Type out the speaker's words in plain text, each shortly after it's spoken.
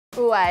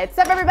What's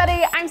up,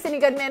 everybody? I'm Sydney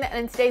Goodman, and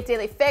in today's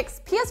Daily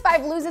Fix,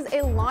 PS5 loses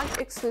a launch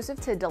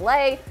exclusive to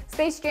delay,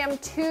 Space Jam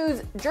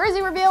 2's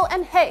jersey reveal,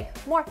 and hey,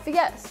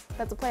 Morpheus.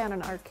 That's a play on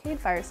an Arcade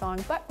Fire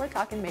song, but we're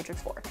talking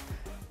Matrix 4.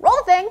 Roll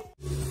the thing!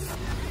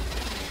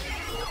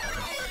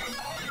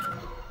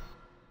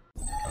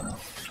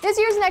 This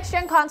year's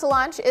next-gen console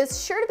launch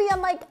is sure to be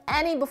unlike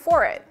any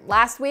before it.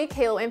 Last week,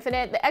 Halo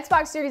Infinite, the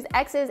Xbox Series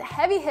X's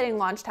heavy-hitting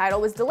launch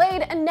title, was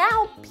delayed, and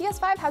now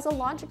PS5 has a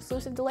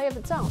launch-exclusive delay of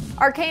its own.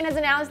 Arkane has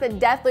announced that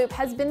Deathloop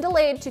has been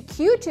delayed to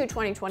Q2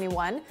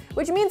 2021,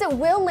 which means it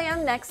will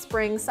land next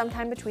spring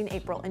sometime between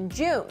April and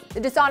June. The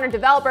Dishonored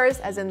developers,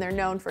 as in they're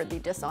known for the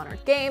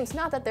Dishonored games,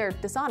 not that they're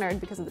Dishonored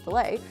because of the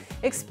delay,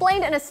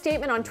 explained in a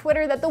statement on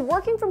Twitter that the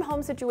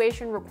working-from-home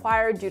situation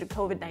required due to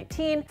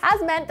COVID-19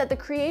 has meant that the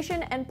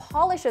creation and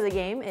polish of the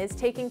game is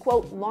taking,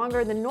 quote,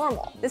 longer than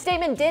normal. The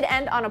statement did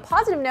end on a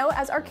positive note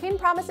as Arkane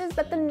promises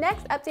that the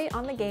next update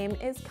on the game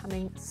is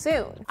coming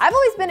soon. I've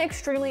always been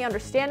extremely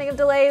understanding of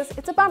delays.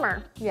 It's a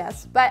bummer,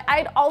 yes, but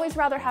I'd always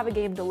rather have a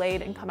game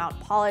delayed and come out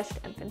polished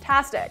and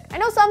fantastic. I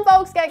know some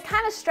folks get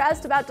kind of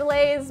stressed about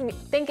delays,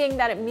 thinking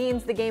that it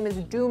means the game is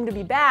doomed to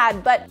be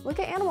bad, but look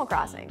at Animal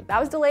Crossing. That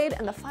was delayed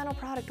and the final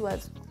product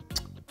was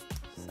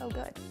so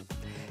good.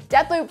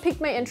 Deathloop piqued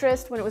my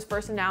interest when it was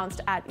first announced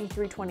at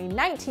E3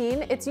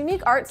 2019. Its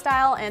unique art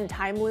style and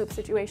time loop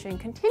situation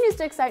continues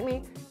to excite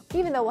me,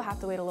 even though we'll have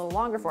to wait a little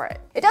longer for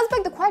it. It does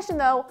beg the question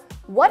though,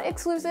 what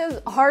exclusives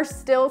are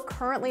still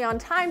currently on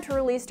time to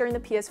release during the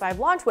PS5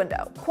 launch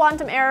window?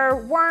 Quantum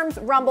Error, Worms,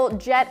 Rumble,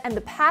 Jet, and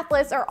The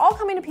Pathless are all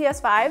coming to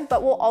PS5,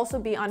 but will also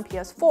be on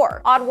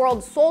PS4.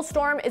 Oddworld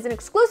Soulstorm is an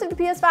exclusive to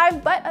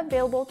PS5, but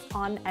available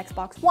on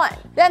Xbox One.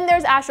 Then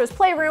there's Astro's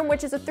Playroom,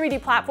 which is a 3D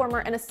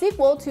platformer and a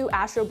sequel to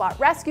Astrobot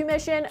Rescue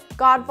Mission,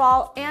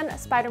 Godfall, and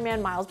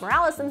Spider-Man Miles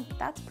Morales, and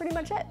that's pretty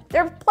much it.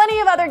 There are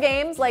plenty of other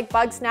games like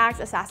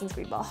Bugsnax, Assassin's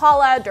Creed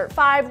Valhalla, Dirt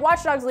 5,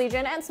 Watch Dogs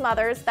Legion, and some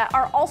others that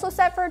are also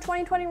set for a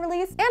 2020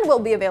 release and will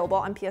be available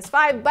on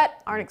PS5,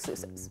 but aren't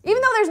exclusives.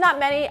 Even though there's not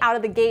many out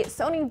of the gate,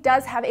 Sony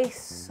does have a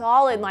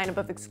solid lineup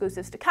of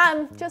exclusives to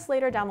come just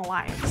later down the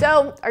line.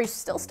 So, are you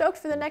still stoked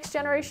for the next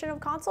generation of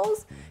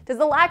consoles? Does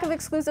the lack of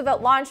exclusive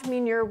at launch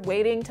mean you're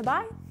waiting to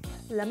buy?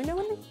 Let me know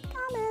in the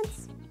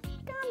comments.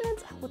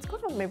 What's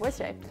going on with my voice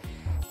today?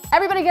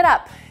 Everybody get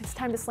up. It's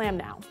time to slam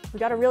now. We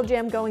got a real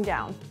jam going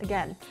down.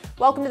 Again,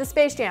 welcome to the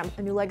Space Jam,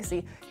 a new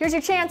legacy. Here's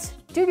your chance.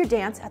 Do your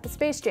dance at the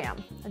Space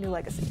Jam, a new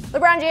legacy.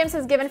 LeBron James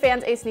has given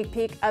fans a sneak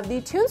peek of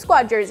the Toon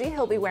Squad jersey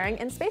he'll be wearing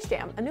in Space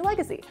Jam, a new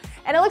legacy.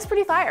 And it looks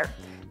pretty fire.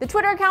 The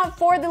Twitter account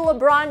for the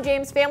LeBron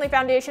James Family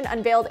Foundation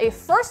unveiled a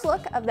first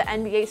look of the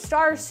NBA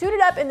star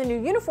suited up in the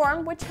new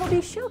uniform, which he'll be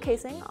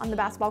showcasing on the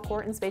basketball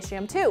court in Space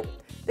Jam 2.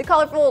 The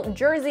colorful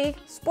jersey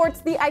sports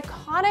the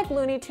iconic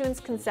Looney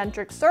Tunes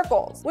concentric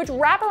circles, which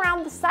wrap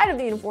around the side of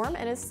the uniform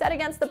and is set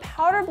against the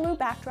powder blue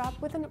backdrop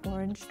with an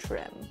orange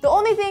trim. The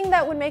only thing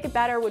that would make it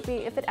better would be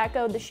if it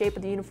echoed the shape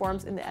of the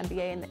uniforms in the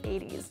NBA in the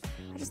 80s.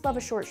 I just love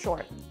a short.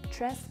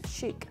 Très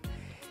chic.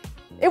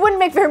 It wouldn't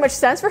make very much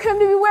sense for him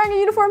to be wearing a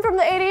uniform from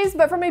the 80s,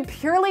 but from a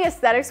purely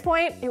aesthetics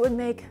point, it would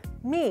make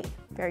me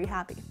very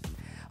happy.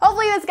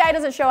 Hopefully this guy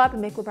doesn't show up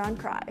and make LeBron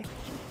cry.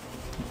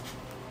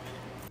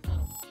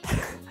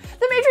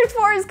 The Matrix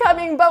 4 is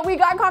coming, but we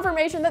got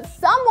confirmation that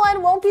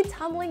someone won't be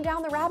tumbling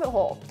down the rabbit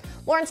hole.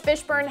 Laurence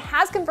Fishburne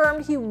has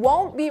confirmed he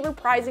won't be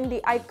reprising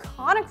the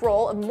iconic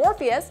role of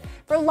Morpheus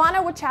for Lana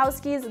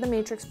Wachowski's The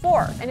Matrix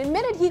 4, and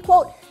admitted he,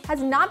 quote,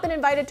 has not been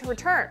invited to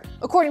return.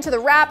 According to The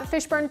Wrap,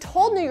 Fishburne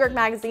told New York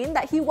Magazine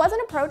that he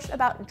wasn't approached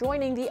about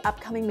joining the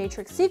upcoming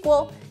Matrix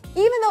sequel,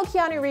 even though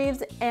Keanu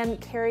Reeves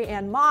and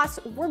Carrie-Anne Moss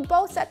were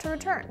both set to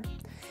return.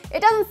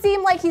 It doesn't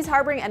seem like he's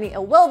harboring any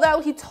ill will, though.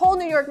 He told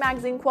New York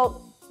Magazine,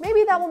 quote,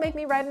 maybe that will make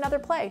me write another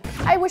play.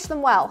 I wish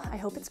them well. I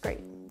hope it's great.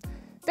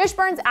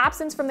 Fishburne's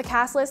absence from the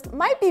cast list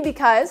might be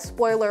because,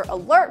 spoiler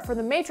alert for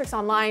The Matrix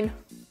Online,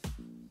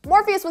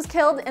 Morpheus was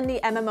killed in the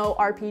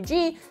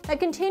MMORPG that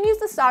continues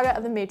the saga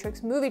of the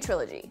Matrix movie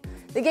trilogy.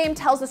 The game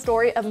tells the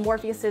story of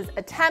Morpheus's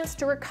attempts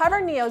to recover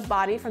Neo's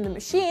body from the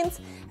machines,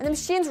 and the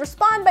machines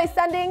respond by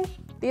sending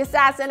the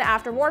assassin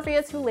after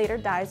Morpheus, who later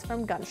dies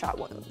from gunshot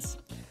wounds.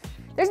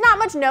 There's not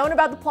much known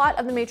about the plot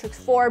of The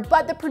Matrix 4,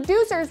 but the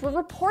producers were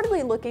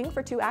reportedly looking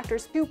for two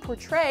actors to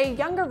portray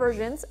younger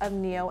versions of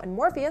Neo and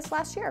Morpheus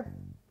last year.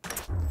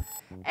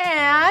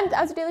 And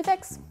that was a Daily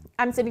Fix.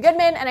 I'm Sydney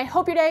Goodman, and I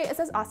hope your day is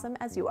as awesome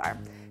as you are.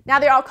 Now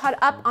that you're all caught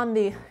up on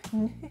the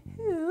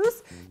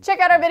news, check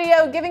out our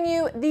video giving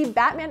you the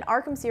Batman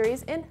Arkham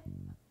series in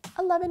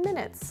 11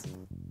 minutes.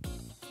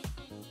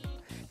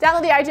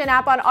 Download the IGN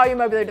app on all your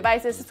mobile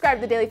devices, subscribe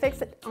to the Daily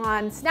Fix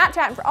on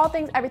Snapchat, and for all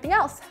things everything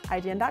else,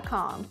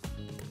 IGN.com.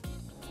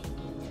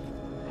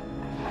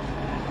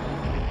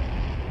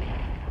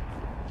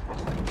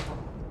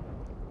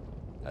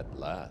 At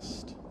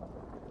last.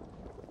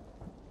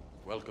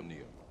 Welcome,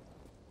 Neo.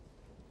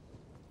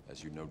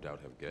 As you no doubt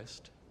have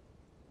guessed,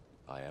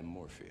 I am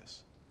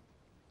Morpheus.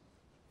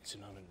 It's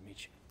an honor to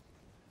meet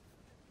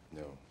you.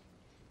 No.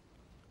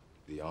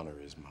 The honor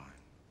is mine.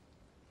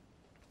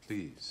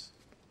 Please,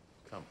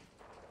 come,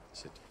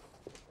 sit.